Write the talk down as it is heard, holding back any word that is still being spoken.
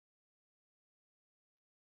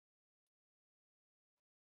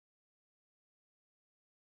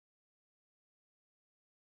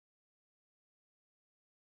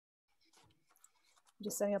I'm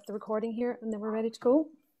just setting up the recording here and then we're ready to go.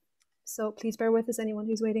 So please bear with us, anyone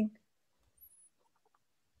who's waiting.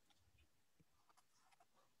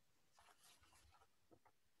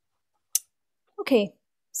 Okay,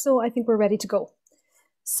 so I think we're ready to go.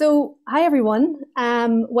 So hi everyone,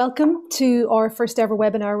 welcome to our first ever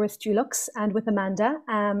webinar with Dulux and with Amanda.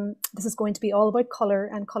 This is going to be all about colour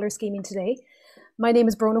and colour scheming today. My name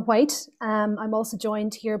is Brona White. I'm also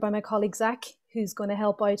joined here by my colleague Zach, who's going to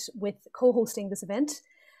help out with co-hosting this event.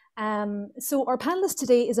 So our panelist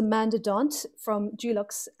today is Amanda Daunt from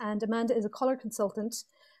Dulux, and Amanda is a colour consultant.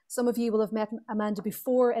 Some of you will have met Amanda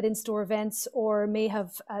before at in-store events or may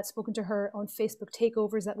have spoken to her on Facebook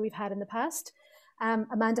takeovers that we've had in the past.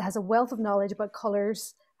 Amanda has a wealth of knowledge about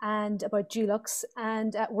colours and about Dulux,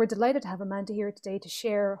 and we're delighted to have Amanda here today to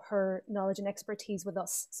share her knowledge and expertise with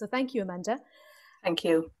us. So thank you, Amanda. Thank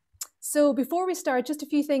you. So before we start, just a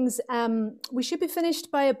few things. We should be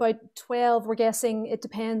finished by about 12, we're guessing. It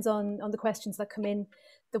depends on the questions that come in.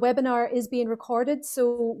 The webinar is being recorded,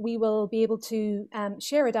 so we will be able to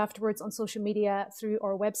share it afterwards on social media through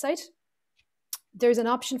our website. There's an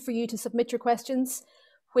option for you to submit your questions,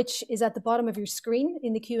 which is at the bottom of your screen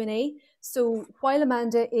in the Q&A. So while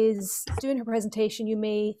Amanda is doing her presentation, you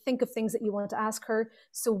may think of things that you want to ask her.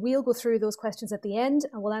 So we'll go through those questions at the end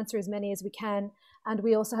and we'll answer as many as we can. And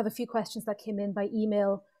we also have a few questions that came in by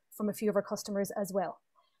email from a few of our customers as well.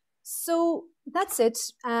 So that's it.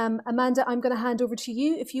 Amanda, I'm going to hand over to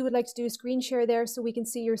you. If you would like to do a screen share there so we can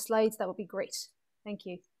see your slides, that would be great. Thank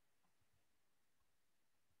you.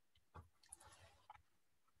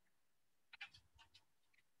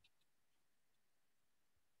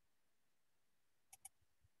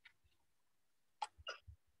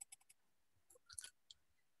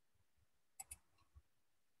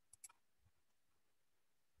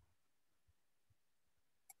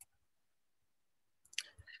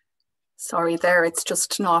 Sorry there, it's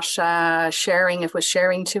just not sharing. It was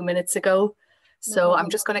sharing 2 minutes ago. So I'm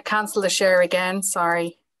just going to cancel the share again.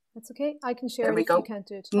 Sorry. That's okay. I can share it if you can't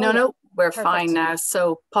do it. No, we're fine now.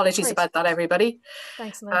 So apologies about that, everybody.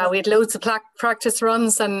 Thanks, Amanda. We had loads of practice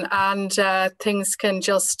runs and things can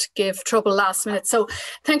just give trouble last minute. So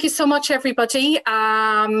thank you so much, everybody.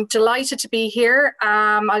 Delighted to be here.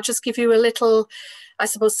 I'll just give you a little, I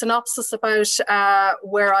suppose, synopsis about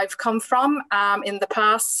where I've come from in the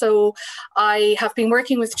past. So I have been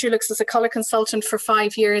working with Dulux as a colour consultant for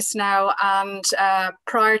 5 years now. And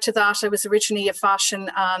prior to that, I was originally a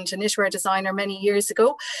fashion and a knitwear designer many years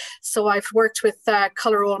ago. So I've worked with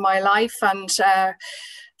colour all my life, and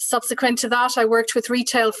subsequent to that, I worked with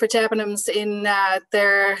retail for Debenhams in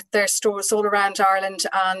their stores all around Ireland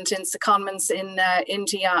and in secondments in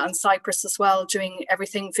India and Cyprus as well, doing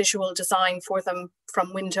everything visual design for them,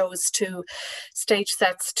 from windows to stage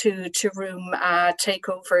sets to room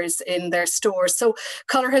takeovers in their stores. So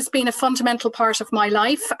colour has been a fundamental part of my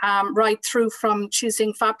life, right through from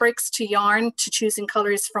choosing fabrics to yarn to choosing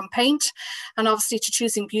colours from paint, and obviously to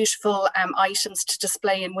choosing beautiful items to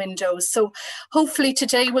display in windows. So hopefully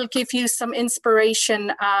today will give you some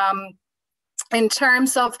inspiration in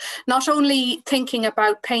terms of not only thinking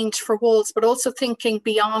about paint for walls, but also thinking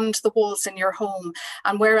beyond the walls in your home,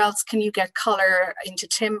 and where else can you get colour into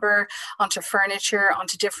timber, onto furniture,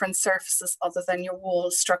 onto different surfaces other than your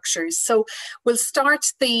wall structures. So we'll start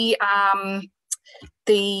the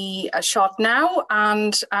shot now,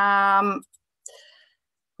 and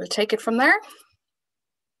we'll take it from there.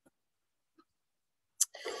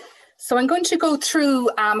 So I'm going to go through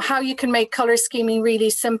how you can make colour scheming really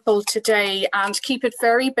simple today and keep it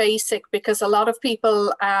very basic, because a lot of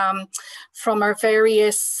people from our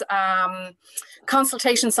various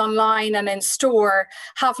consultations online and in store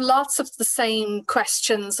have lots of the same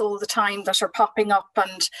questions all the time that are popping up.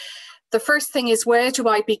 And the first thing is, where do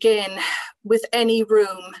I begin with any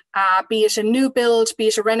room, be it a new build, be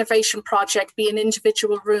it a renovation project, be an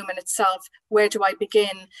individual room in itself? Where do I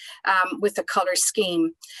begin with a colour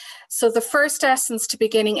scheme? So the first essence to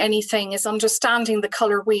beginning anything is understanding the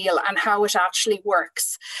colour wheel and how it actually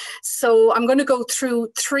works. So I'm going to go through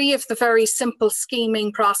 3 of the very simple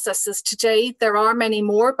scheming processes today. There are many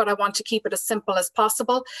more, but I want to keep it as simple as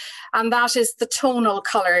possible. And that is the tonal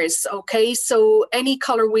colours. Okay, so any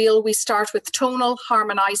colour wheel, we start with tonal,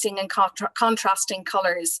 harmonising and contrasting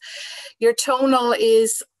colours. Your tonal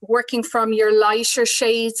is working from your lighter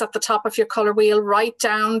shades at the top of your colour wheel right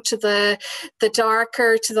down to the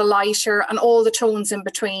darker to the lighter and all the tones in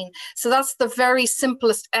between. So that's the very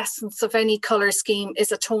simplest essence of any colour scheme,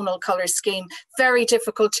 is a tonal colour scheme. Very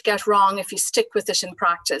difficult to get wrong if you stick with it in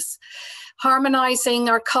practice. Harmonising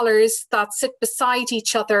our colours that sit beside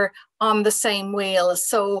each other on the same wheel.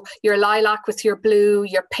 So your lilac with your blue,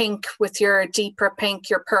 your pink with your deeper pink,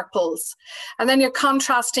 your purples. And then your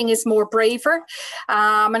contrasting is more braver,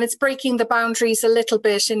 and it's breaking the boundaries a little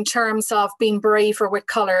bit in terms of being braver with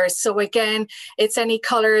colours. So again, it's any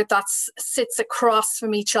colour that sits across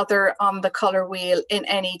from each other on the colour wheel in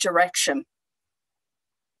any direction.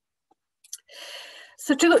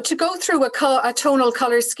 So to go through a tonal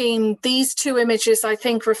colour scheme, these two images I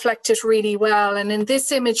think reflect it really well. And in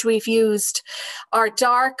this image we've used our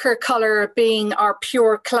darker colour being our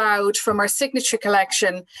pure cloud from our signature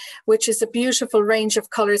collection, which is a beautiful range of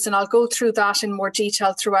colours, and I'll go through that in more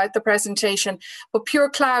detail throughout the presentation. But pure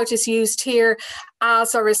cloud is used here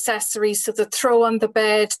as our accessory, so the throw on the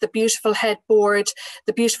bed, the beautiful headboard,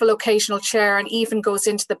 the beautiful occasional chair, and even goes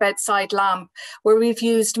into the bedside lamp, where we've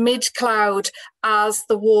used mid cloud as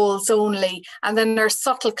the walls only, and then our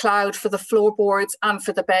subtle cloud for the floorboards and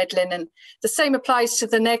for the bed linen. The same applies to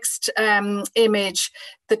the next image.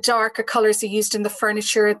 The darker colours are used in the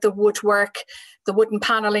furniture, the woodwork, the wooden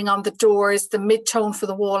panelling on the doors, the mid-tone for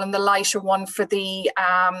the wall, and the lighter one for the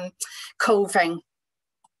coving.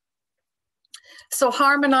 So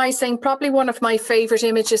harmonizing, probably one of my favorite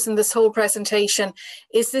images in this whole presentation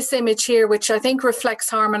is this image here, which I think reflects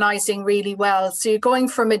harmonizing really well. So you're going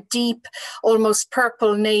from a deep, almost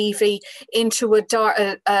purple navy into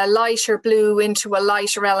a lighter blue, into a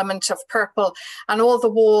lighter element of purple, and all the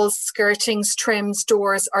walls, skirtings, trims,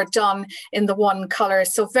 doors are done in the one color.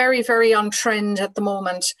 So very, very on trend at the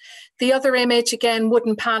moment. The other image, again,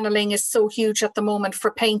 wooden panelling is so huge at the moment for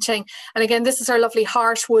painting. And again, this is our lovely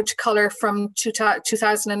heartwood colour from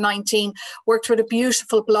 2019, worked with a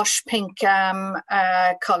beautiful blush pink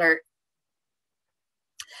colour.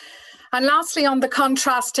 And lastly, on the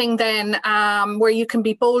contrasting then, where you can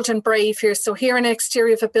be bold and brave here. So here in an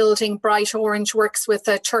exterior of a building, bright orange works with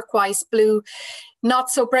a turquoise blue.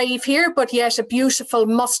 Not so brave here, but yet a beautiful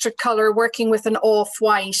mustard colour working with an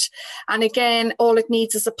off-white. And again, all it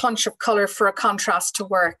needs is a punch of colour for a contrast to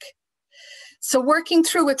work. So working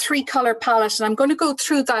through a 3-colour palette, and I'm going to go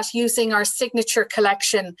through that using our signature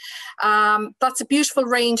collection. That's a beautiful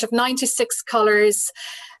range of 96 colours,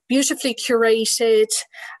 beautifully curated.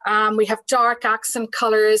 We have dark accent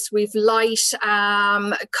colours, we've light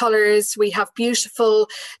colours, we have beautiful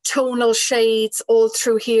tonal shades all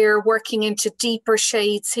through here, working into deeper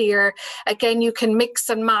shades here. Again, you can mix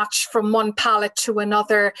and match from one palette to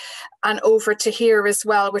another and over to here as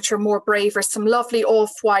well, which are more braver, some lovely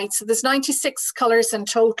off-white. So there's 96 colours in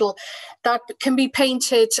total that can be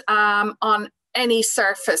painted on any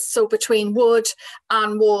surface, so between wood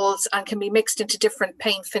and walls, and can be mixed into different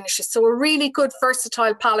paint finishes. So a really good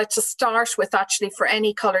versatile palette to start with actually for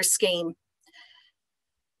any colour scheme.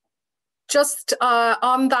 Just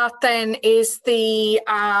on that then is the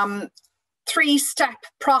 3-step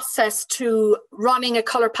process to running a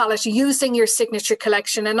colour palette using your signature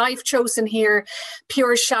collection. And I've chosen here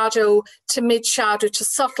pure shadow to mid shadow to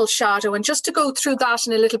subtle shadow. And just to go through that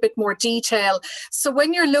in a little bit more detail. So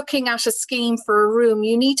when you're looking at a scheme for a room,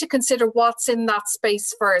 you need to consider what's in that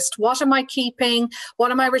space first. What am I keeping?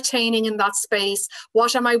 What am I retaining in that space?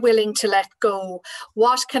 What am I willing to let go?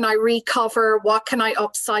 What can I recover? What can I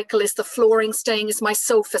upcycle? Is the flooring staying? Is my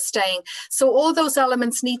sofa staying? So all those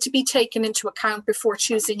elements need to be taken into account before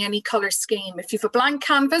choosing any colour scheme. If you have a blank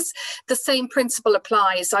canvas, the same principle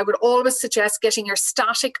applies. I would always suggest getting your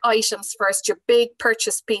static items first, your big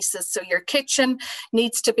purchase pieces. So your kitchen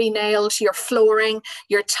needs to be nailed, your flooring,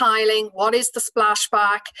 your tiling, what is the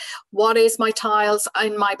splashback, what is my tiles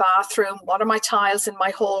in my bathroom, what are my tiles in my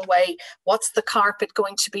hallway, what's the carpet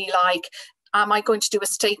going to be like, am I going to do a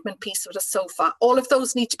statement piece with a sofa? All of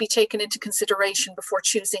those need to be taken into consideration before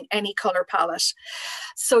choosing any colour palette.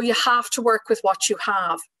 So you have to work with what you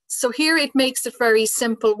have. So here it makes it very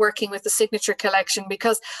simple working with the signature collection,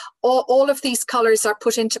 because all of these colours are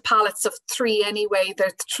put into palettes of 3 anyway.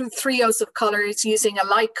 They're trios of colours using a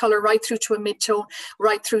light colour right through to a mid-tone,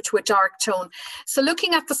 right through to a dark tone. So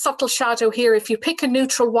looking at the subtle shadow here, if you pick a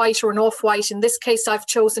neutral white or an off-white, in this case I've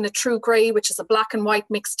chosen a true grey, which is a black and white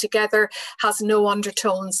mixed together, has no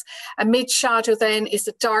undertones. A mid-shadow then is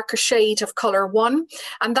a darker shade of colour 1,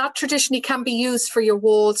 and that traditionally can be used for your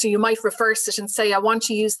walls. So you might reverse it and say, I want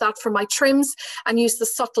to use that for my trims, and use the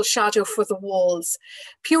subtle shadow for the walls.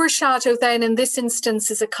 Pure shadow then in this instance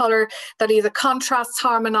is a colour that either contrasts,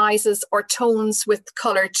 harmonises or tones with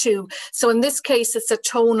colour 2. So in this case it's a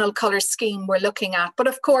tonal colour scheme we're looking at. But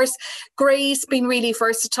of course grey's been really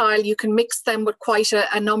versatile. You can mix them with quite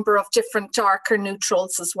a number of different darker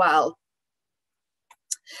neutrals as well.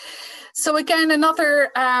 So again,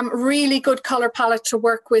 another really good colour palette to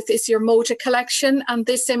work with is your Moda collection, and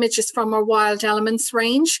this image is from our Wild Elements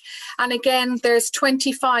range. And again, there's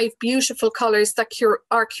 25 beautiful colours that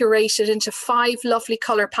are curated into 5 lovely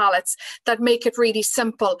colour palettes that make it really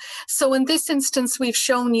simple. So in this instance, we've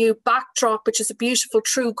shown you Backdrop, which is a beautiful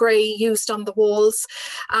true grey used on the walls.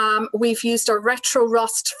 We've used our Retro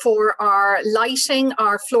Rust for our lighting,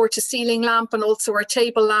 our floor to ceiling lamp, and also our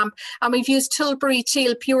table lamp. And we've used Tilbury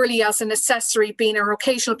Teal purely as an accessory, being our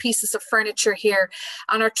occasional pieces of furniture here,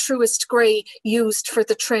 and our Truest Grey used for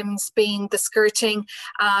the trims, being the skirting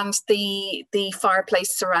and the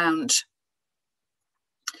fireplace surround.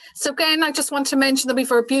 So again, I just want to mention that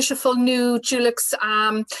we've our beautiful new Dulux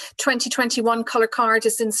 2021 colour card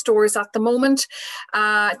is in stores at the moment.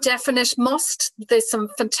 Definite must. There's some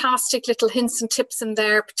fantastic little hints and tips in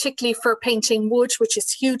there, particularly for painting wood, which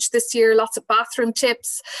is huge this year. Lots of bathroom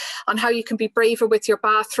tips on how you can be braver with your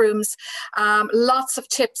bathrooms. Lots of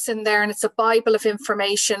tips in there, and it's a Bible of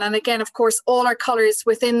information. And again, of course, all our colours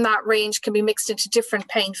within that range can be mixed into different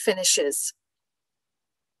paint finishes.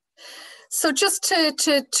 So just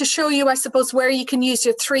to show you, I suppose, where you can use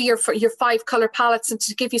your 3 or your 5 colour palettes, and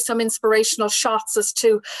to give you some inspirational shots as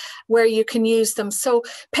to where you can use them. So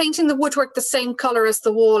painting the woodwork the same colour as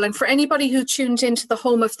the wall. And for anybody who tuned into the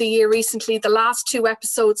Home of the Year recently, the last 2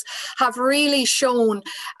 episodes have really shown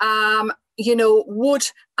you know, wood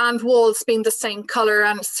and walls being the same colour,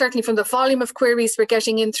 and certainly from the volume of queries we're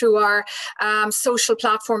getting in through our social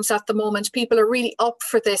platforms at the moment, people are really up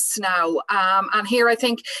for this now. And here I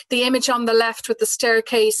think the image on the left with the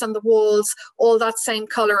staircase and the walls, all that same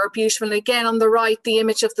colour, are beautiful. And again on the right, the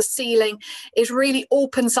image of the ceiling, it really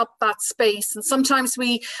opens up that space. And sometimes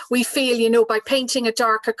we feel, you know, by painting a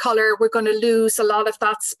darker colour, we're going to lose a lot of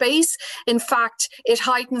that space. In fact, it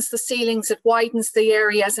heightens the ceilings, it widens the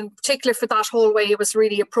areas, and particularly for that hallway, it was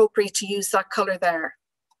really appropriate to use that colour there.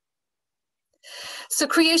 So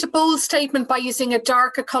create a bold statement by using a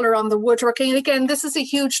darker colour on the woodwork. And again, this is a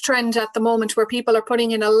huge trend at the moment where people are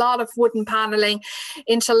putting in a lot of wooden panelling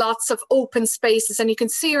into lots of open spaces. And you can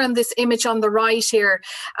see here in this image on the right here,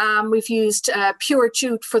 we've used pure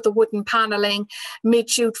jute for the wooden panelling, mid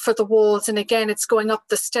jute for the walls. And again, it's going up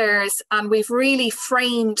the stairs. And we've really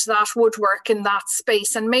framed that woodwork in that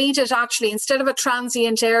space and made it actually, instead of a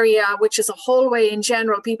transient area, which is a hallway in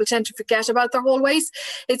general, people tend to forget about their hallways.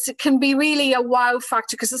 It can be really a wow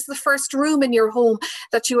factor, because it's the first room in your home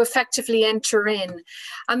that you effectively enter in.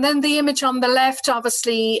 And then the image on the left,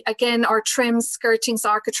 obviously, again, our trims, skirtings,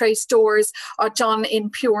 architraves, doors are done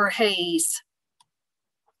in pure haze.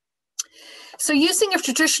 So using a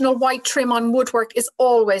traditional white trim on woodwork is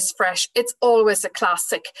always fresh. It's always a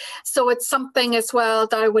classic. So it's something as well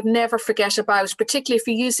that I would never forget about, particularly if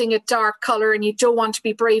you're using a dark colour and you don't want to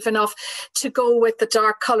be brave enough to go with the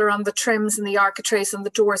dark colour on the trims and the architraves and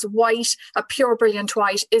the doors. White, a pure brilliant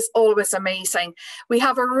white, is always amazing. We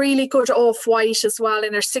have a really good off-white as well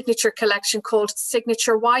in our signature collection called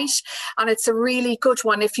Signature White, and it's a really good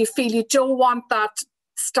one if you feel you don't want that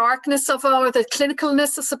starkness of, or the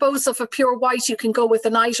clinicalness, I suppose, of a pure white. You can go with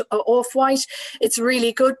a nice off-white. It's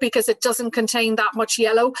really good because it doesn't contain that much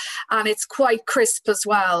yellow, and it's quite crisp as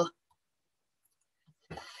well.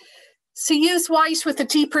 So use white with a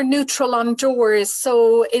deeper neutral on doors.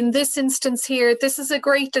 So in this instance here, this is a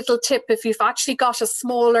great little tip if you've actually got a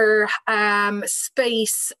smaller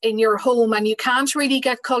space in your home and you can't really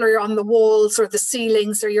get colour on the walls or the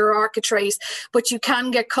ceilings or your architraves, but you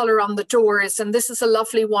can get colour on the doors. And this is a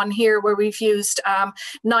lovely one here where we've used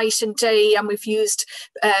night and day, and we've used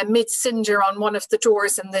mid-cinder on one of the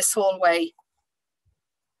doors in this hallway.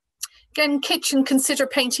 Again, kitchen, consider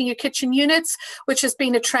painting your kitchen units, which has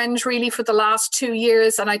been a trend really for the last 2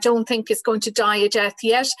 years, and I don't think it's going to die a death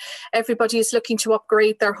yet. Everybody is looking to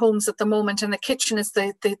upgrade their homes at the moment, and the kitchen is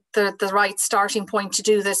the right starting point to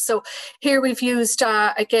do this. So here we've used,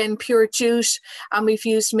 again, pure jute, and we've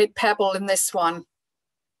used mid-pebble in this one.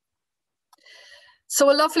 So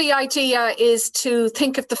a lovely idea is to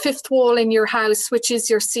think of the fifth wall in your house, which is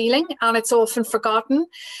your ceiling, and it's often forgotten.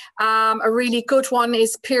 A really good one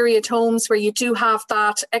is period homes, where you do have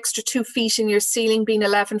that extra 2 feet in your ceiling, being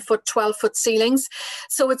 11-foot, 12-foot ceilings.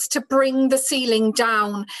 So it's to bring the ceiling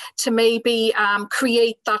down to maybe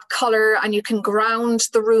create that colour, and you can ground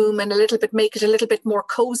the room and a little bit, make it a little bit more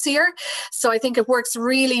cozier. So I think it works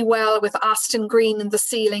really well with Aston green in the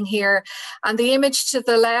ceiling here. And the image to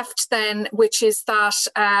the left then, which is that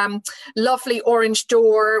that lovely orange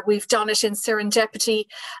door. We've done it in Serendipity,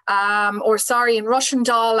 in Russian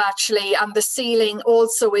Doll actually, and the ceiling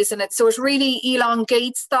also is in it. So it really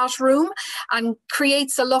elongates that room and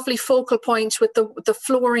creates a lovely focal point with the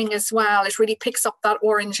flooring as well. It really picks up that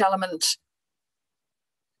orange element.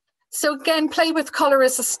 So again, play with colour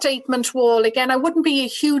as a statement wall. Again, I wouldn't be a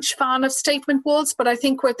huge fan of statement walls, but I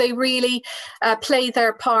think where they really play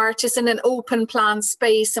their part is in an open plan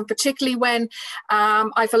space. And particularly when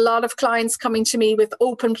I've a lot of clients coming to me with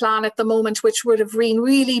open plan at the moment, which would have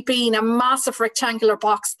really been a massive rectangular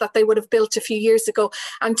box that they would have built a few years ago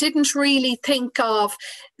and didn't really think of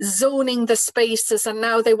zoning the spaces. And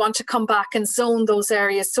now they want to come back and zone those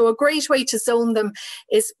areas. So a great way to zone them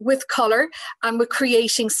is with colour and with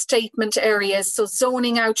creating statement areas. So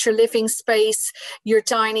zoning out your living space, your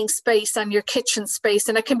dining space and your kitchen space.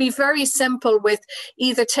 And it can be very simple with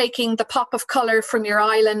either taking the pop of colour from your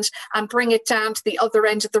island and bring it down to the other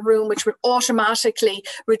end of the room, which would automatically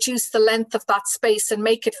reduce the length of that space and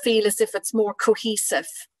make it feel as if it's more cohesive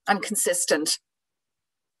and consistent.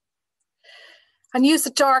 And use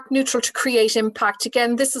a dark neutral to create impact.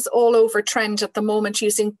 Again, this is all over trend at the moment,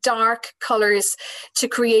 using dark colours to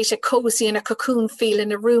create a cosy and a cocoon feel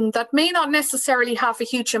in a room that may not necessarily have a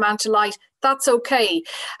huge amount of light. That's okay.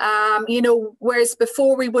 You know, whereas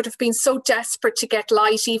before we would have been so desperate to get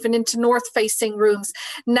light even into north-facing rooms.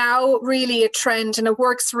 Now really a trend, and it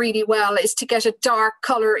works really well, is to get a dark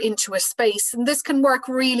colour into a space. And this can work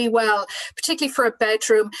really well, particularly for a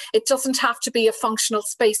bedroom. It doesn't have to be a functional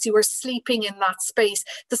space. You are sleeping in that space.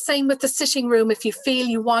 The same with the sitting room. If you feel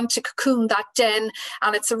you want to cocoon that den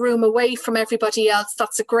and it's a room away from everybody else,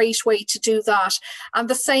 that's a great way to do that. And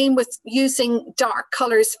the same with using dark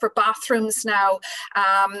colours for bathrooms now.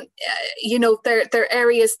 You know, they're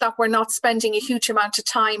areas that we're not spending a huge amount of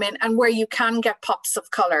time in and where you can get pops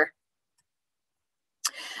of colour.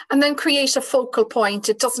 And then create a focal point.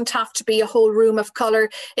 It doesn't have to be a whole room of colour.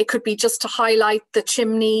 It could be just to highlight the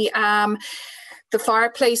chimney, the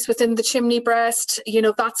fireplace within the chimney breast, you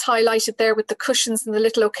know, that's highlighted there with the cushions and the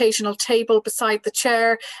little occasional table beside the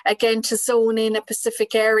chair, again, to zone in a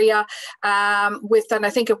specific area and I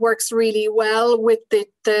think it works really well with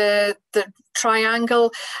the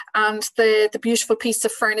triangle and the beautiful piece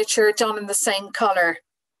of furniture done in the same colour.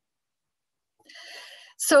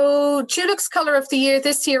 So Dulux colour of the year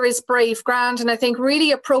this year is Brave Grand, and I think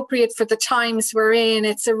really appropriate for the times we're in.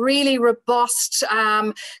 It's a really robust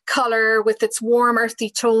colour with its warm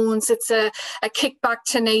earthy tones. It's a kickback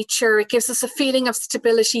to nature. It gives us a feeling of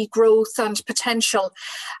stability, growth and potential,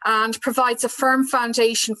 and provides a firm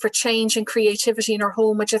foundation for change and creativity in our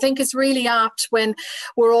home, which I think is really apt when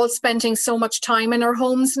we're all spending so much time in our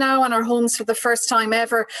homes now, and our homes for the first time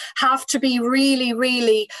ever have to be really,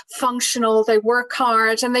 really functional. They work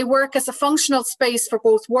hard, and they work as a functional space for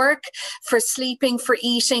both work, for sleeping, for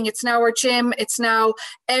eating. It's now our gym. It's now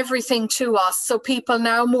everything to us. So people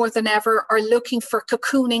now more than ever are looking for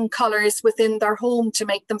cocooning colours within their home to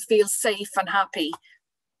make them feel safe and happy.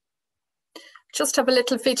 Just have a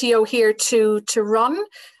little video here to run.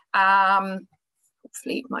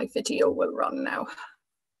 Hopefully my video will run now.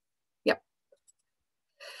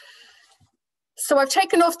 So I've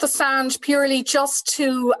taken off the sound purely just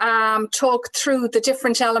to talk through the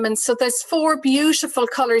different elements. So there's 4 beautiful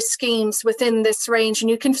colour schemes within this range, and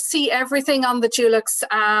you can see everything on the Dulux,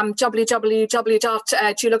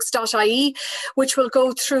 www.dulux.ie, which will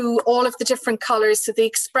go through all of the different colours. So the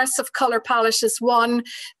expressive colour palette is one,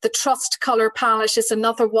 the trust colour palette is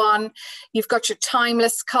another one, you've got your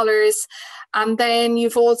timeless colours, and then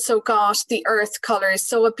you've also got the earth colours.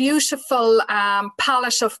 So a beautiful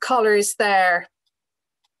palette of colours there.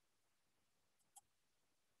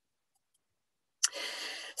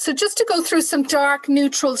 So just to go through some dark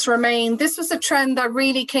neutrals remain. This was a trend that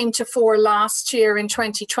really came to fore last year in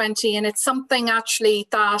 2020, and it's something actually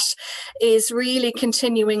that is really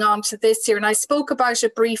continuing on to this year. And I spoke about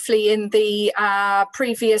it briefly in the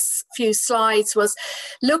previous few slides, was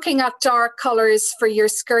looking at dark colours for your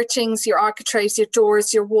skirtings, your architraves, your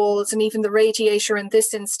doors, your walls, and even the radiator in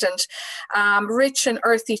this instant. Rich and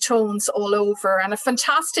earthy tones all over. And a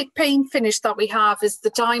fantastic paint finish that we have is the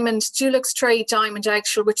Dulux Trade Diamond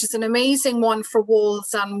Eggshell, which is an amazing one for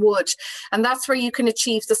walls and wood. And that's where you can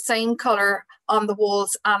achieve the same colour on the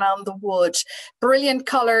walls and on the wood. Brilliant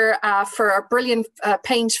colour for a brilliant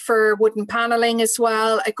paint for wooden panelling as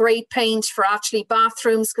well. A great paint for actually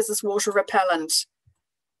bathrooms because it's water repellent.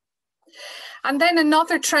 And then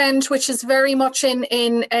another trend, which is very much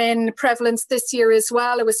in prevalence this year as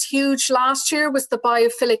well, it was huge last year, was the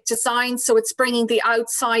biophilic design. So it's bringing the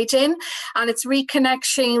outside in, and it's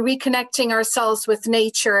reconnecting ourselves with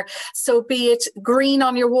nature. So be it green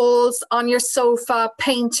on your walls, on your sofa,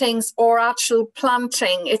 paintings, or actual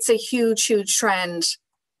planting, it's a huge, huge trend.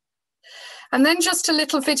 And then just a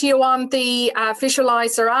little video on the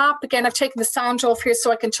Visualizer app. Again, I've taken the sound off here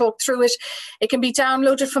so I can talk through it. It can be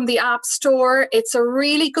downloaded from the App Store. It's a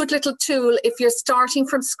really good little tool if you're starting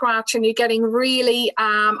from scratch and you're getting really,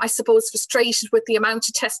 I suppose, frustrated with the amount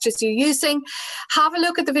of testers you're using. Have a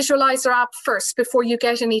look at the Visualizer app first before you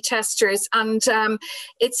get any testers. And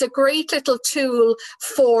it's a great little tool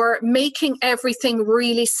for making everything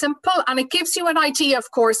really simple. And it gives you an idea,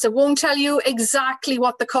 of course. It won't tell you exactly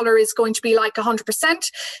what the color is going to be like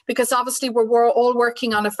 100%, because obviously we're all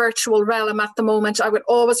working on a virtual realm at the moment. I would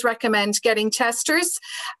always recommend getting testers.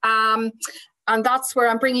 And that's where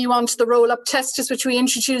I'm bringing you on to the roll-up testers, which we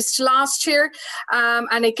introduced last year.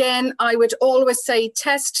 And again, I would always say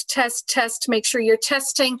test, test, test. Make sure you're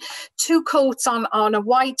testing 2 coats on a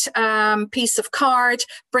white piece of card.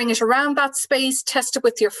 Bring it around that space. Test it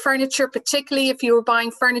with your furniture, particularly if you were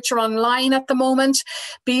buying furniture online at the moment.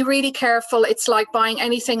 Be really careful. It's like buying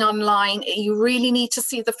anything online. You really need to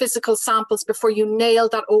see the physical samples before you nail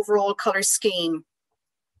that overall colour scheme.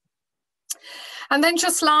 And then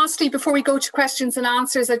just lastly, before we go to questions and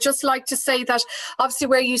answers, I'd just like to say that obviously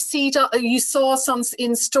where you saw some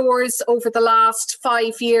in stores over the last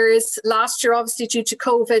 5 years, last year, obviously due to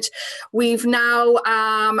COVID, we've now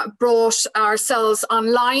brought ourselves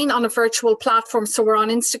online on a virtual platform. So we're on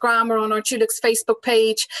Instagram, we're on our Dulux Facebook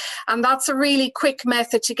page, and that's a really quick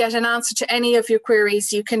method to get an answer to any of your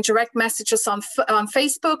queries. You can direct message us on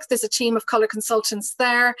Facebook. There's a team of colour consultants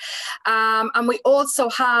there. And we also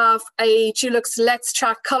have a Dulux Let's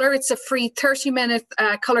Chat Colour. It's a free 30-minute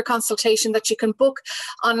colour consultation that you can book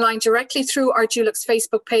online directly through our Dulux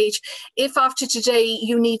Facebook page. If after today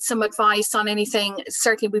you need some advice on anything,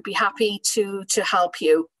 certainly we'd be happy to help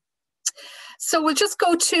you. So we'll just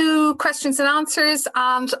go to questions and answers,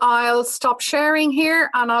 and I'll stop sharing here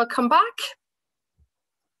and I'll come back.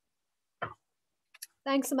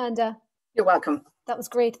 Thanks, Amanda. You're welcome. That was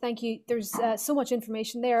great. Thank you. There's so much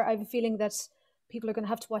information there. I have a feeling that people are going to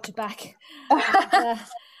have to watch it back.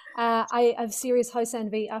 I have serious house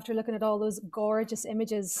envy after looking at all those gorgeous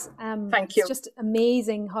images. Thank you. It's just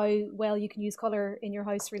amazing how well you can use colour in your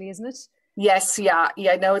house, really, isn't it? Yes, yeah,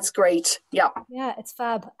 no, it's great. Yeah. Yeah, it's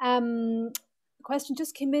fab. Question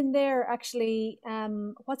just came in there, actually.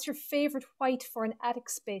 What's your favourite white for an attic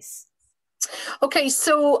space? Okay,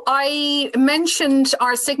 so I mentioned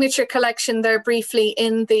our signature collection there briefly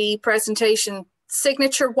in the presentation.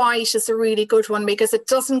 Signature white is a really good one because it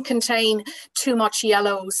doesn't contain too much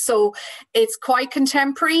yellow, so it's quite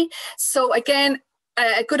contemporary. So again,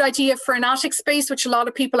 a good idea for an attic space, which a lot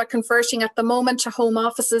of people are converting at the moment to home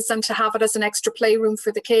offices and to have it as an extra playroom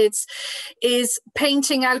for the kids, is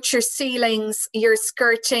painting out your ceilings, your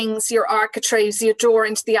skirtings, your architraves, your door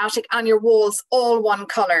into the attic and your walls all one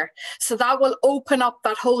colour. So that will open up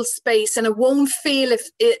that whole space, and it won't feel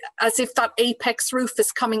as if that apex roof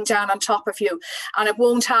is coming down on top of you, and it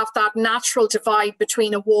won't have that natural divide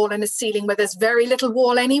between a wall and a ceiling where there's very little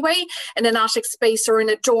wall anyway in an attic space or in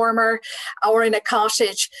a dormer or in a cottage.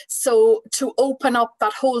 So to open up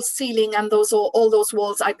that whole ceiling and all those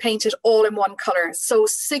walls, I painted all in one colour. So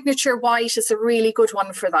signature white is a really good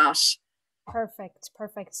one for that. Perfect.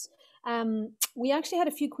 We actually had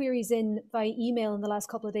a few queries in by email in the last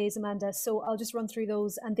couple of days, Amanda, so I'll just run through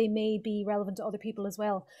those and they may be relevant to other people as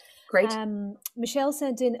well. Great. Michelle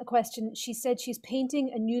sent in a question. She said she's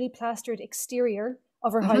painting a newly plastered exterior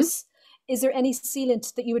of her house. Is there any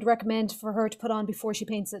sealant that you would recommend for her to put on before she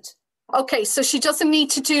paints it? Okay, so she doesn't need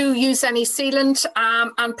to use any sealant,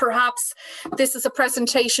 and perhaps this is a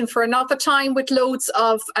presentation for another time with loads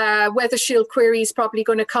of weather shield queries probably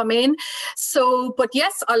going to come in. So, but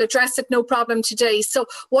yes, I'll address it, no problem today. So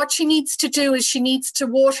what she needs to do is she needs to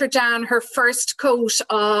water down her first coat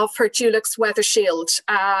of her Dulux weather shield.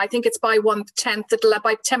 I think it's by 1/10,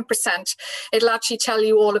 by 10%. It'll actually tell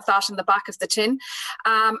you all of that in the back of the tin.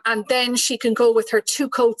 And then she can go with her 2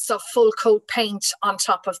 coats of full coat paint on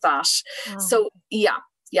top of that. Wow. So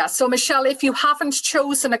yeah. So Michelle, if you haven't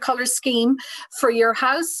chosen a colour scheme for your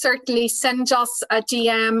house, certainly send us a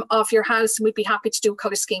DM of your house and we'd be happy to do a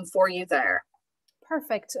colour scheme for you there.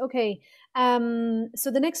 Perfect. Okay. So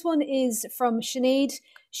the next one is from Sinead.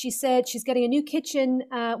 She said she's getting a new kitchen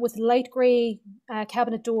with light grey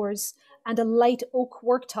cabinet doors and a light oak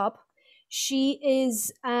worktop. She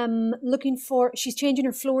is she's changing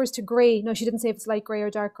her floors to grey. No, she didn't say if it's light grey or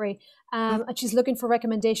dark grey. and she's looking for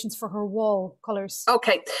recommendations for her wall colours.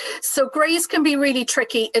 Okay, so greys can be really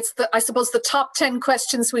tricky. It's I suppose the top 10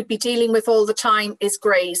 questions we'd be dealing with all the time is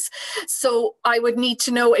greys. So I would need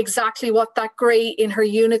to know exactly what that grey in her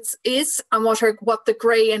units is and what the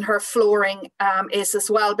grey in her flooring is as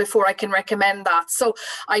well before I can recommend that. So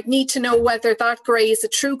I'd need to know whether that grey is a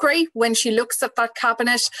true grey when she looks at that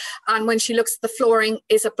cabinet, and when she looks at the flooring,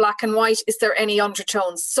 is it black and white? Is there any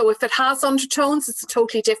undertones? So if it has undertones, it's a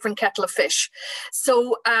totally different kettle of fish.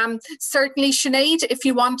 So certainly, Sinead, if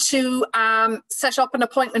you want to set up an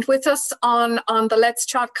appointment with us on the Let's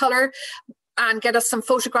Chat Colour and get us some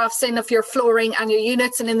photographs in of your flooring and your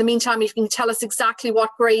units, and in the meantime, if you can tell us exactly what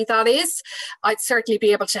grey that is, I'd certainly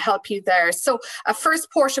be able to help you there. So a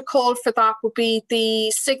first port of call for that would be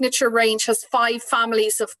the Signature range has 5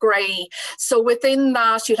 families of grey. So within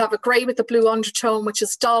that, you'd have a grey with a blue undertone, which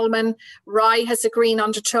is Dolman. Rye has a green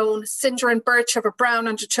undertone. Cinder and Birch have a brown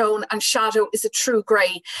undertone, and Shadow is a true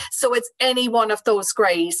grey. So it's any one of those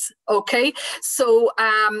greys, okay? So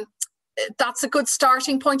that's a good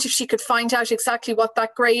starting point. If she could find out exactly what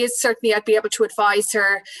that grey is, certainly I'd be able to advise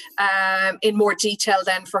her in more detail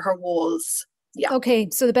then for her walls. Yeah. Okay,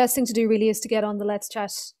 so the best thing to do really is to get on the Let's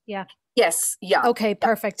Chat. Yeah. Yes. Yeah. Okay,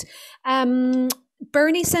 perfect.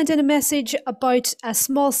 Bernie sent in a message about a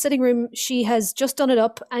small sitting room. She has just done it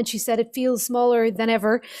up and she said it feels smaller than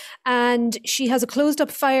ever. And she has a closed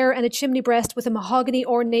up fire and a chimney breast with a mahogany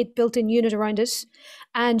ornate built-in unit around it.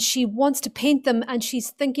 And she wants to paint them, and she's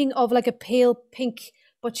thinking of like a pale pink,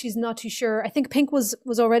 but she's not too sure. I think pink was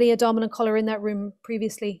already a dominant colour in that room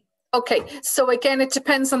previously. Okay, so again, it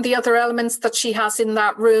depends on the other elements that she has in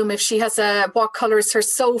that room. If she has what colour is her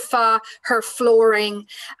sofa, her flooring.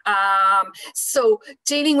 So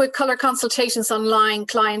dealing with colour consultations online,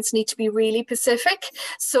 clients need to be really specific.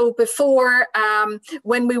 So before,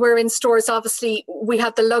 when we were in stores, obviously, we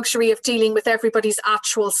had the luxury of dealing with everybody's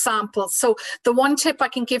actual samples. So the one tip I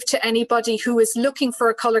can give to anybody who is looking for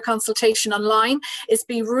a colour consultation online is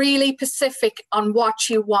be really specific on what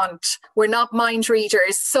you want. We're not mind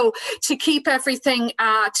readers. So to keep everything,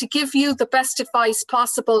 to give you the best advice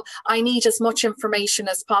possible, I need as much information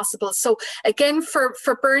as possible. So again, for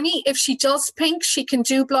Bernie, if she does pink, she can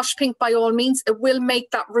do blush pink by all means. It will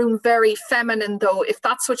make that room very feminine though. If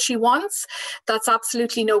that's what she wants, that's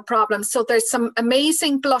absolutely no problem. So there's some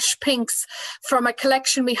amazing blush pinks from a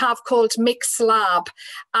collection we have called Mix Lab,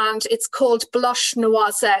 and it's called Blush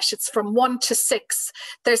Noisette. It's from 1 to 6.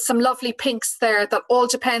 There's some lovely pinks there that all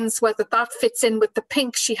depends whether that fits in with the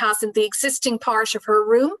pink she has in the existing part of her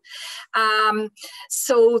room.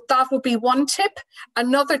 So that would be one tip.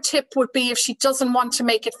 Another tip would be, if she doesn't want to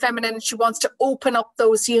make it feminine and she wants to open up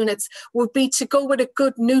those units, would be to go with a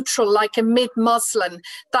good neutral, like a mid muslin.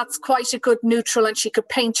 That's quite a good neutral, and she could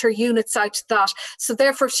paint her units out to that. So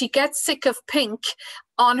therefore, if she gets sick of pink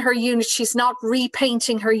on her unit, she's not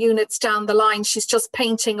repainting her units down the line. She's just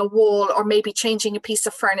painting a wall or maybe changing a piece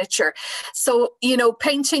of furniture. So, you know,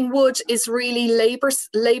 painting wood is really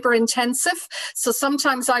labor intensive. So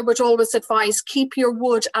sometimes I would always advise keep your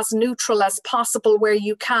wood as neutral as possible where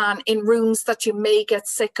you can in rooms that you may get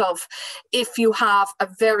sick of if you have a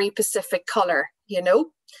very specific colour, you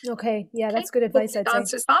know. Okay, yeah, that's good advice. I'd say.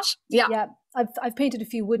 Answers that? Yeah. Yeah, I've painted a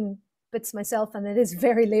few wooden bits myself, and it is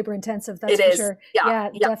very labor intensive. That's it for is. Sure. Yeah,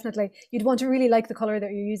 Definitely. You'd want to really like the color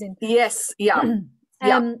that you're using. Yes. Yeah.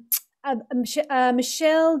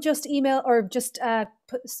 Michelle just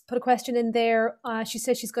put a question in there. She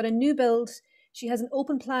says she's got a new build. She has an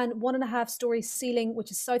open plan 1.5-story ceiling,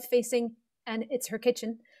 which is south facing, and it's her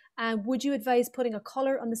kitchen. Would you advise putting a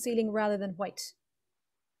color on the ceiling rather than white?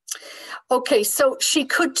 Okay, so she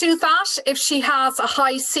could do that if she has a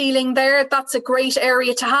high ceiling there. That's a great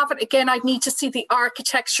area to have it. Again, I'd need to see the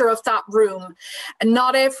architecture of that room. And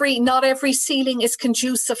not every ceiling is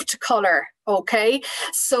conducive to colour. Okay,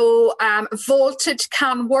 so vaulted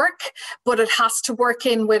can work, but it has to work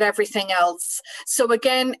in with everything else. So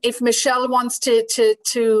again, if Michelle wants to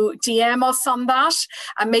DM us on that,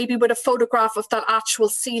 and maybe with a photograph of that actual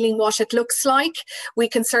ceiling, what it looks like, we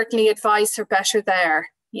can certainly advise her better there.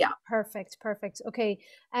 Yeah. Perfect. Okay.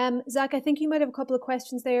 Zach, I think you might have a couple of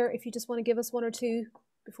questions there. If you just want to give us one or two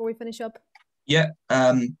before we finish up. Yeah.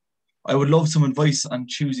 I would love some advice on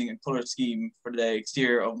choosing a colour scheme for the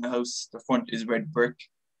exterior of my house. The front is red brick.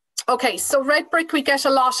 Okay, so red brick we get a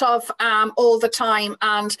lot of all the time.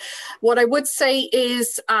 And what I would say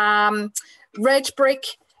is red brick,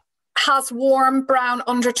 has warm brown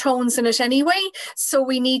undertones in it anyway. So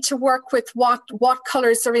we need to work with what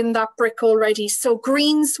colours are in that brick already. So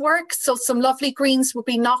greens work. So some lovely greens would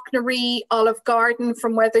be Knocknarea, Olive Garden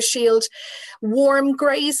from Weather Shield. Warm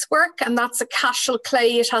greys work, and that's a casual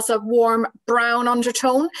clay. It has a warm brown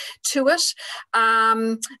undertone to it.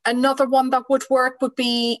 Another one that would work would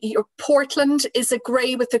be your Portland is a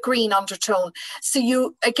grey with a green undertone. So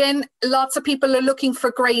you, again, lots of people are looking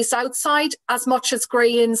for greys outside as much as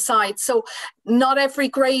grey inside. So not every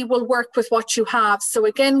grey will work with what you have. So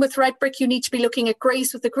again, with red brick, you need to be looking at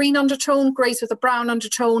greys with a green undertone, greys with a brown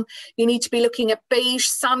undertone. You need to be looking at beige,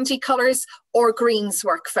 sandy colours, or greens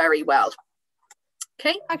work very well.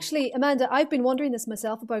 Okay. Actually, Amanda, I've been wondering this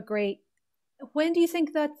myself about grey. When do you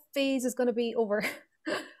think that phase is going to be over?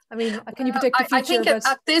 I mean, can you predict the future? I think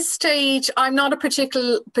at this stage, I'm not a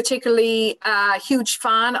particularly huge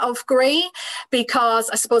fan of grey, because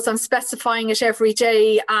I suppose I'm specifying it every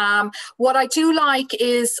day. What I do like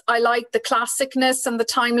is I like the classicness and the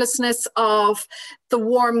timelessness of the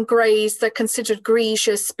warm greys. They're considered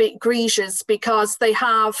greiges because they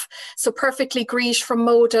have, so perfectly greige from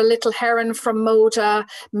Moda, Little Heron from Moda,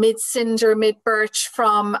 Mid Cinder, Mid Birch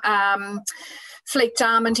from Flaked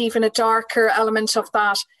Almond, even a darker element of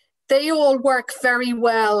that. They all work very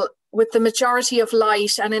well with the majority of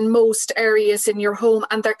light and in most areas in your home,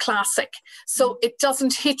 and they're classic. So it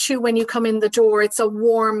doesn't hit you when you come in the door. It's a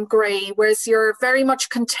warm grey, whereas your very much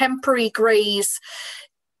contemporary greys,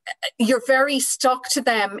 you're very stuck to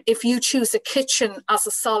them if you choose a kitchen as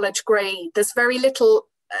a solid grey. There's very little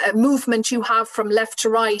movement you have from left to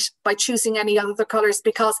right by choosing any other colours,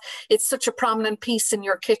 because it's such a prominent piece in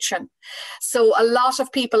your kitchen. So a lot of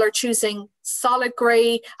people are choosing solid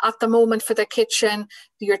grey at the moment for their kitchen,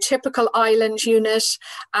 your typical island unit,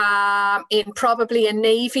 in probably a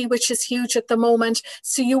navy, which is huge at the moment.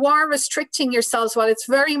 So you are restricting yourselves. While it's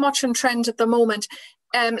very much in trend at the moment,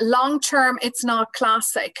 long term it's not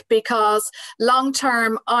classic, because long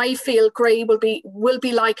term I feel grey will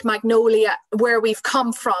be like magnolia, where we've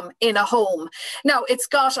come from in a home. Now it's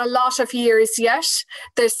got a lot of years yet.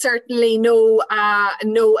 There's certainly no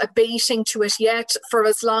abating to it yet. For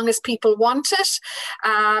as long as people want it,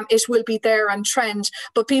 it will be there and trend.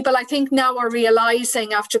 But people, I think, now are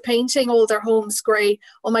realizing, after painting all their homes grey,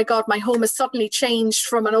 oh my God, my home has suddenly changed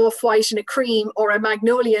from an off-white and a cream or a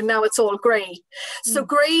magnolia, and now it's all grey. So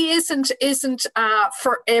grey isn't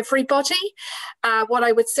for everybody. What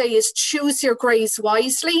I would say is choose your greys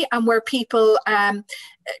wisely, and where people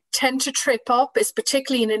tend to trip up is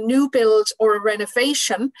particularly in a new build or a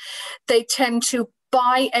renovation. They tend to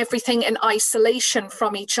buy everything in isolation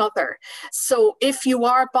from each other. So if you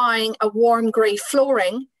are buying a warm grey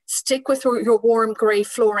flooring, stick with your warm grey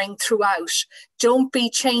flooring throughout. Don't be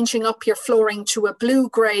changing up your flooring to a blue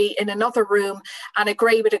grey in another room and a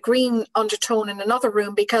grey with a green undertone in another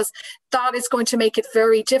room, because that is going to make it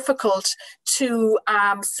very difficult to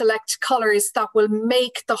select colours that will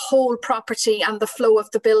make the whole property and the flow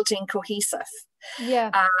of the building cohesive. Yeah.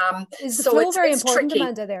 Is the flow very important, tricky.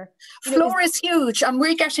 Amanda, there? Floor is huge, and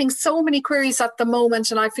we're getting so many queries at the moment,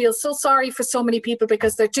 and I feel so sorry for so many people,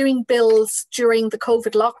 because they're doing builds during the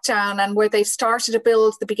COVID lockdown, and where they've started a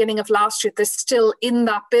build the beginning of last year, they're still in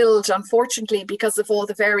that build, unfortunately, because of all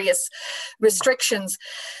the various restrictions.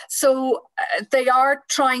 So they are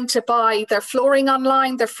trying to buy their flooring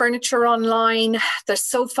online, their furniture online, their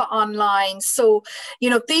sofa online. So,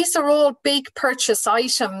 these are all big purchase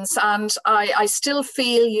items, and I still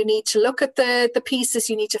feel you need to look at the pieces,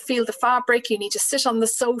 you need to feel the fabric, you need to sit on the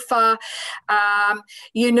sofa.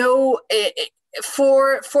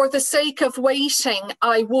 For the sake of waiting,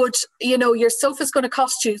 I would, your sofa's going to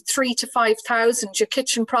cost you 3,000 to 5,000, your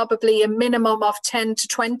kitchen probably a minimum of 10 to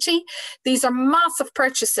 20. These are massive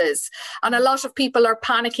purchases, and a lot of people are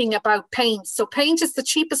panicking about paint. So paint is the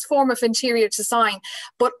cheapest form of interior design,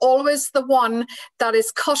 but always the one that is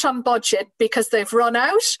cut on budget because they've run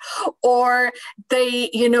out, or they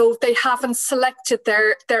haven't selected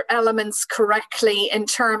their elements correctly in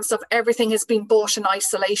terms of everything has been bought in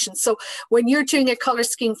isolation. So when you're doing a colour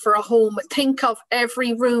scheme for a home, think of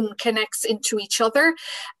every room connects into each other,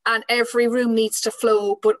 and every room needs to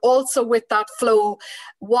flow. But also with that flow,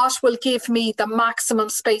 what will give me the maximum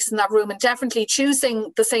space in that room? And definitely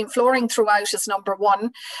choosing the same flooring throughout is number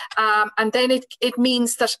one. And then it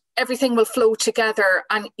means that everything will flow together,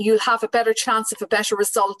 and you'll have a better chance of a better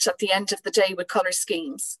result at the end of the day with colour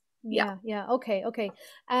schemes. Yeah. Okay.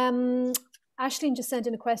 Ashleen just sent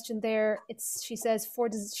in a question there. She says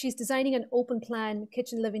she's designing an open plan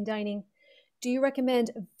kitchen, living, dining. Do you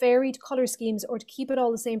recommend varied colour schemes, or to keep it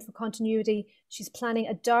all the same for continuity? She's planning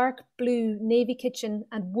a dark blue navy kitchen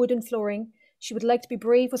and wooden flooring. She would like to be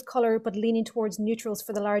brave with colour, but leaning towards neutrals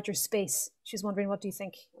for the larger space. She's wondering, what do you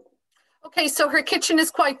think? Okay, so her kitchen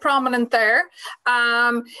is quite prominent there.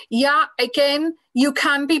 Yeah, again, you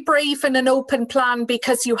can be brave in an open plan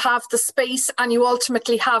because you have the space and you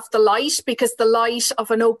ultimately have the light, because the light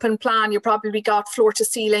of an open plan, you probably got floor to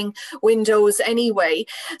ceiling windows anyway.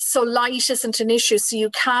 So light isn't an issue. So you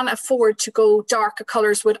can afford to go darker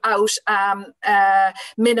colours without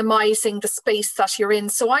minimising the space that you're in.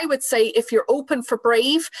 So I would say if you're open for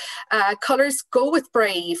brave colours, go with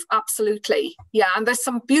brave, absolutely. Yeah, and there's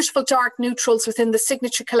some beautiful dark neutrals within the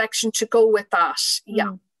signature collection to go with that.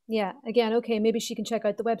 Yeah. Yeah, again, okay, maybe she can check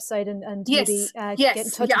out the website and yes, maybe yes, get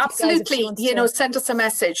in touch yeah, with absolutely. You guys if she wants to... send us a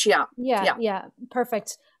message. Yeah,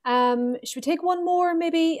 perfect. Should we take one more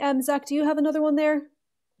maybe? Zach, do you have another one there?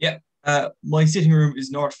 Yeah, my sitting room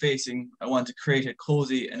is north facing. I want to create a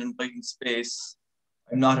cozy and inviting space.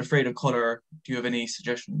 I'm not afraid of colour. Do you have any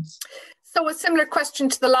suggestions? So a similar question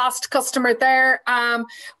to the last customer there,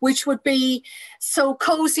 which would be, so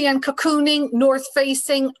cozy and cocooning, north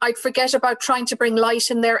facing. I'd forget about trying to bring light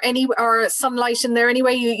in there or sunlight in there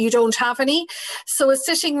anyway. You don't have any. So a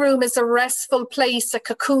sitting room is a restful place, a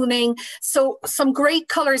cocooning. So some great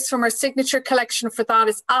colours from our signature collection for that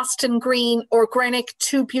is Aston Green or Greenock,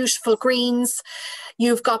 two beautiful greens.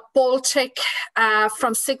 You've got Baltic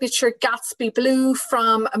from Signature, Gatsby Blue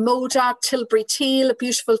from Moda, Tilbury Teal, a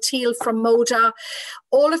beautiful teal from Moda.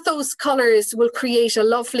 All of those colours will create a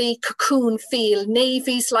lovely cocoon feel.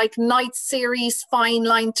 Navies like Night Series, fine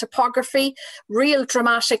line topography, real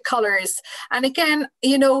dramatic colours. And again,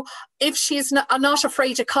 if she's not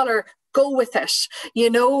afraid of colour, go with it,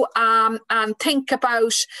 and think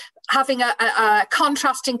about having a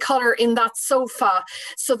contrasting colour in that sofa.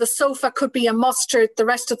 So the sofa could be a mustard, the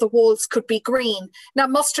rest of the walls could be green. Now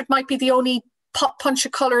mustard might be the only punch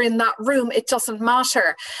of colour in that room, it doesn't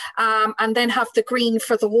matter. And then have the green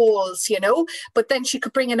for the walls, But then she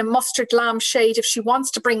could bring in a mustard lamb shade if she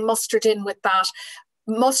wants to bring mustard in with that.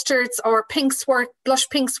 Mustards or pinks blush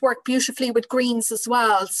pinks work beautifully with greens as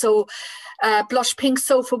well. So blush pink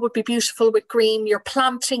sofa would be beautiful with green. You're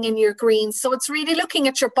planting in your greens. So it's really looking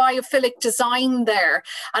at your biophilic design there,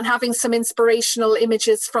 and having some inspirational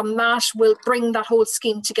images from that will bring that whole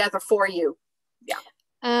scheme together for you. Yeah.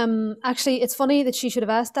 Actually, it's funny that she should have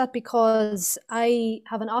asked that, because I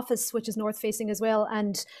have an office which is north facing as well,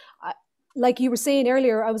 and like you were saying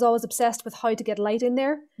earlier, I was always obsessed with how to get light in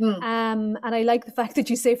there. And I like the fact that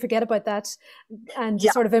you say forget about that and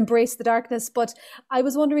sort of embrace the darkness. But I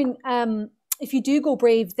was wondering, if you do go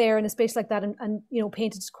brave there in a space like that and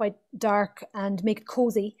paint it quite dark and make it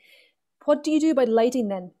cozy, what do you do about lighting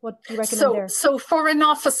then? What do you recommend there? So for an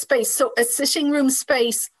office space, so a sitting room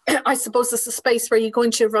space, I suppose it's a space where you're going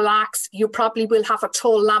to relax. You probably will have a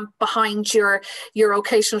tall lamp behind your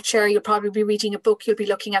occasional chair. You'll probably be reading a book. You'll be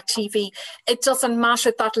looking at TV. It doesn't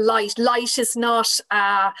matter that light. Light is not,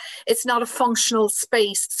 it's not a functional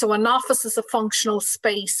space. So an office is a functional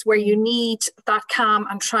space where you need that calm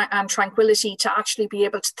and tranquility to actually be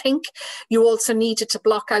able to think. You also need it to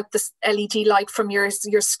block out the LED light from your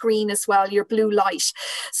screen as well, your blue light.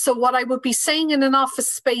 So what I would be saying in an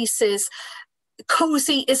office space is,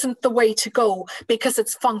 cozy isn't the way to go because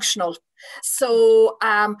it's functional. So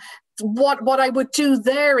what I would do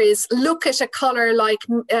there is look at a colour like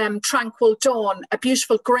Tranquil Dawn, a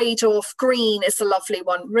beautiful greyed off green is a lovely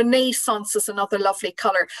one. Renaissance is another lovely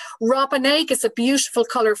colour. Robin Egg is a beautiful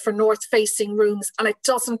colour for north facing rooms, and it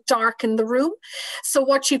doesn't darken the room. So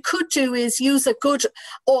what you could do is use a good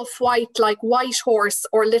off-white like White Horse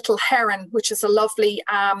or Little Heron, which is a lovely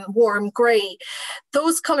warm grey.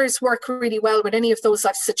 Those colours work really well with any of those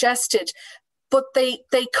I've suggested. But they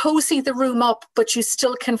cozy the room up, but you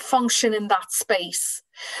still can function in that space.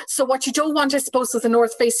 So what you don't want, I suppose, with a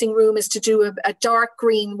north-facing room is to do a dark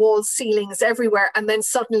green walls, ceilings everywhere, and then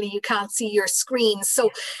suddenly you can't see your screen.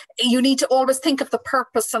 So you need to always think of the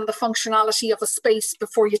purpose and the functionality of a space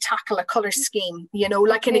before you tackle a colour scheme.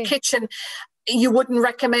 Like in a kitchen, you wouldn't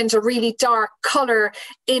recommend a really dark colour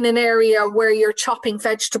in an area where you're chopping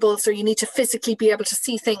vegetables or you need to physically be able to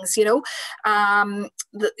see things, the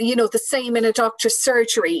same in a doctor's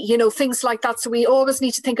surgery, things like that. So we always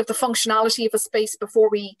need to think of the functionality of a space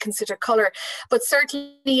before we consider colour. But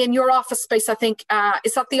certainly in your office space, I think,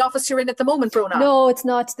 is that the office you're in at the moment, Brona? No, it's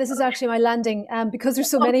not. This is actually my landing, because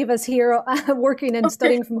there's so many of us here working and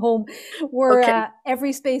studying from home, where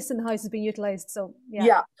every space in the house has been utilised. So,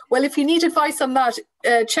 yeah. Well, if you need advice on that,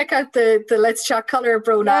 check out the Let's Chat colour,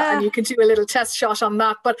 Brona, and you can do a little test shot on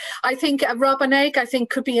that. But I think a robin egg, I think,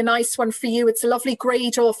 could be a nice one for you. It's a lovely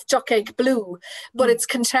grade of duck egg blue, but it's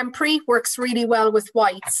contemporary, works really well with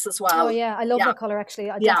whites as well. Oh yeah, I love that colour actually.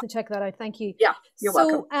 I'll definitely check that out. Thank you. Yeah, you're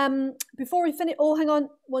welcome. So before we finish, oh hang on,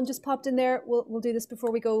 one just popped in there. We'll do this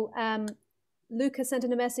before we go. Luke has sent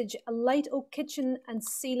in a message, a light oak kitchen and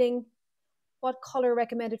ceiling. What colour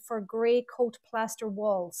recommended for grey coat plaster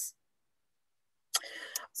walls?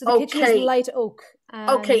 So the kitchen is light oak.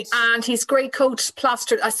 And he's grey coat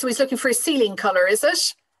plastered. So he's looking for a ceiling colour, is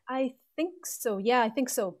it? I think so. Yeah, I think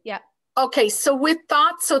so. Yeah. Okay, so with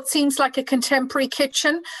that, so it seems like a contemporary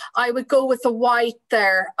kitchen. I would go with the white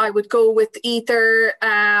there. I would go with either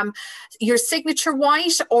your signature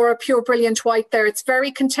white or a pure brilliant white there. It's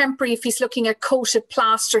very contemporary. If he's looking at coated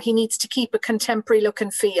plaster, he needs to keep a contemporary look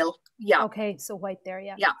and feel. Yeah. Okay, so white there.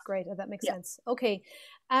 Yeah. Great. That makes sense. Okay.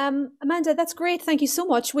 Amanda, that's great. Thank you so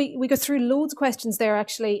much. We go through loads of questions there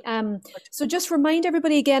actually. So just remind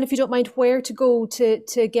everybody again, if you don't mind, where to go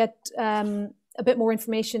to get a bit more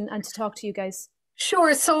information and to talk to you guys.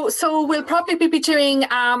 Sure. So we'll probably be doing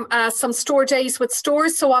some store days with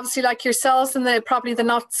stores. So obviously like yourselves in probably the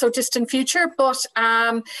not so distant future, but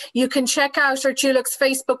you can check out our Dulux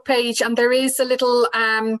Facebook page, and there is a little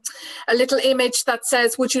image that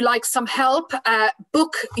says, would you like some help?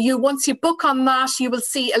 Once you book on that, you will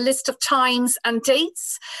see a list of times and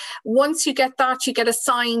dates. Once you get that, you get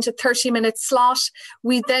assigned a 30-minute slot.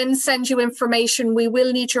 We then send you information. We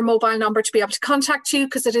will need your mobile number to be able to contact you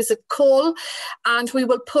because it is a call. And we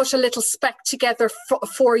will put a little spec together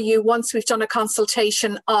for you once we've done a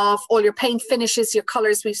consultation of all your paint finishes, your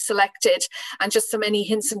colours we've selected, and just so many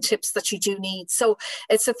hints and tips that you do need. So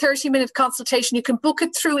it's a 30-minute consultation. You can book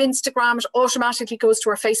it through Instagram. It automatically goes to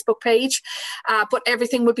our Facebook page, but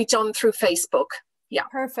everything will be done through Facebook. Yeah.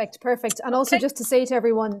 Perfect. And also just to say to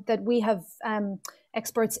everyone that we have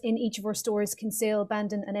experts in each of our stores, Kinsale,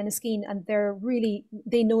 Bandon and Enniskeane, and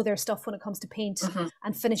they know their stuff when it comes to paint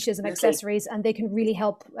and finishes and accessories, and they can really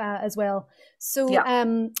help as well. So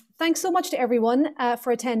thanks so much to everyone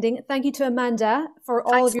for attending. Thank you to Amanda for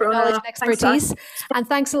all of your knowledge and expertise. And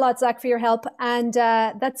thanks a lot, Zach, for your help. And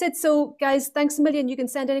that's it. So guys, thanks a million. You can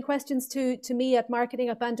send any questions to me at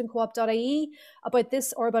marketing@bandoncoop.ie about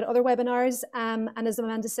this or about other webinars. And as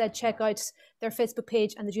Amanda said, check out their Facebook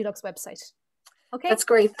page and the Dulux website. Okay. That's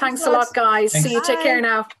great. Thanks a lot, guys. Thanks. See you. Take care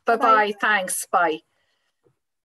now. Bye-bye. Thanks. Bye.